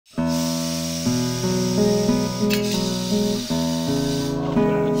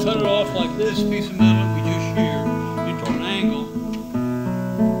Cut it off like this piece of metal we just sheared into an angle.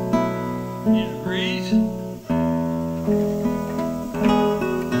 80 degrees.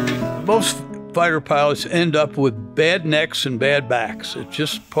 Most fighter pilots end up with bad necks and bad backs. It's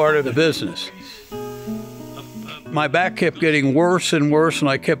just part of the business. My back kept getting worse and worse, and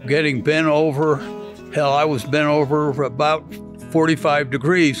I kept getting bent over. Hell, I was bent over for about 45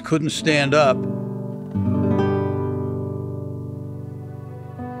 degrees, couldn't stand up.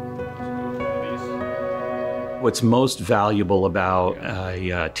 What's most valuable about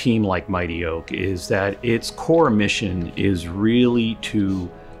a team like Mighty Oak is that its core mission is really to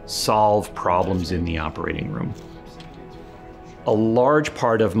solve problems in the operating room. A large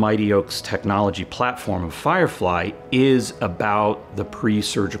part of Mighty Oak's technology platform of FIREFLY is about the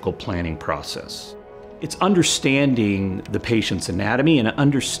pre-surgical planning process. It's understanding the patient's anatomy and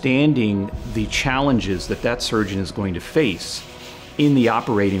understanding the challenges that that surgeon is going to face in the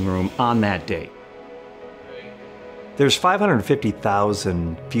operating room on that day. There's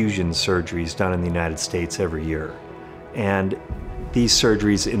 550,000 fusion surgeries done in the United States every year. And these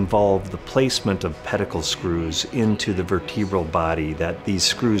surgeries involve the placement of pedicle screws into the vertebral body, that these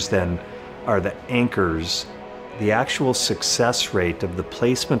screws then are the anchors. The actual success rate of the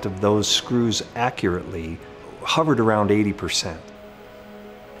placement of those screws accurately hovered around 80%.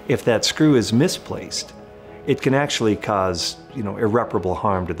 If that screw is misplaced, it can actually cause, irreparable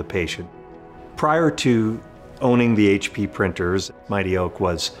harm to the patient. Prior to owning the HP printers, Mighty Oak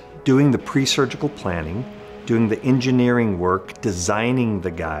was doing the pre-surgical planning, doing the engineering work, designing the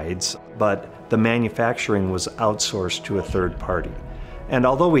guides, but the manufacturing was outsourced to a third party. And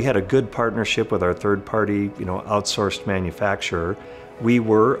although we had a good partnership with our third party, outsourced manufacturer, we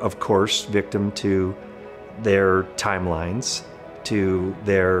were, of course, victim to their timelines, to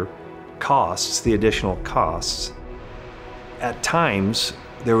their costs, the additional costs. At times,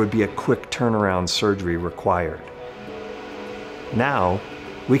 there would be a quick turnaround surgery required. Now,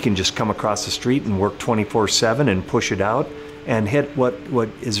 we can just come across the street and work 24/7 and push it out and hit what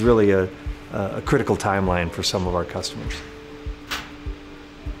is really a critical timeline for some of our customers.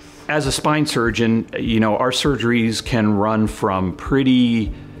 As a spine surgeon, our surgeries can run from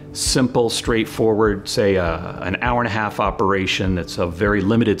pretty simple, straightforward, say an hour-and-a-half operation that's of very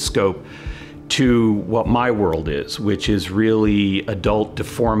limited scope, to what my world is, which is really adult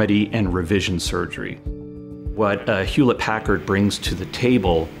deformity and revision surgery. What Hewlett-Packard brings to the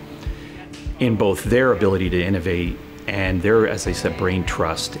table in both their ability to innovate and their, as I said, brain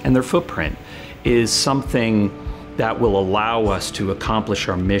trust and their footprint is something that will allow us to accomplish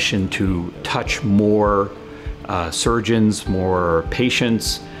our mission to touch more surgeons, more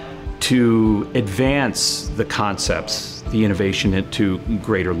patients, to advance the concepts, the innovation into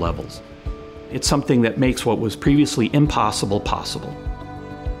greater levels. It's something that makes what was previously impossible possible.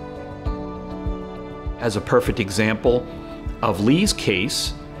 As a perfect example of Lee's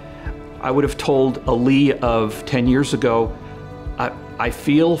case, I would have told a Lee of 10 years ago, I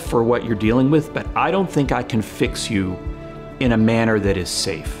feel for what you're dealing with, but I don't think I can fix you in a manner that is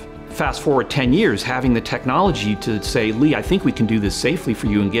safe. Fast forward 10 years, having the technology to say, Lee, I think we can do this safely for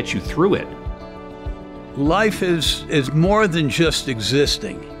you and get you through it. Life is more than just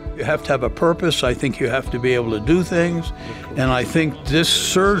existing. You have to have a purpose. I think you have to be able to do things. And I think this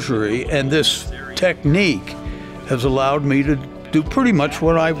surgery and this technique has allowed me to do pretty much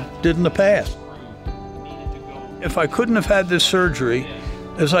what I did in the past. If I couldn't have had this surgery,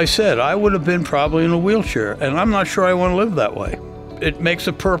 as I said, I would have been probably in a wheelchair, and I'm not sure I want to live that way. It makes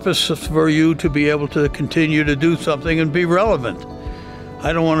a purpose for you to be able to continue to do something and be relevant.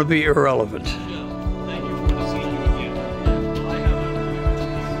 I don't want to be irrelevant.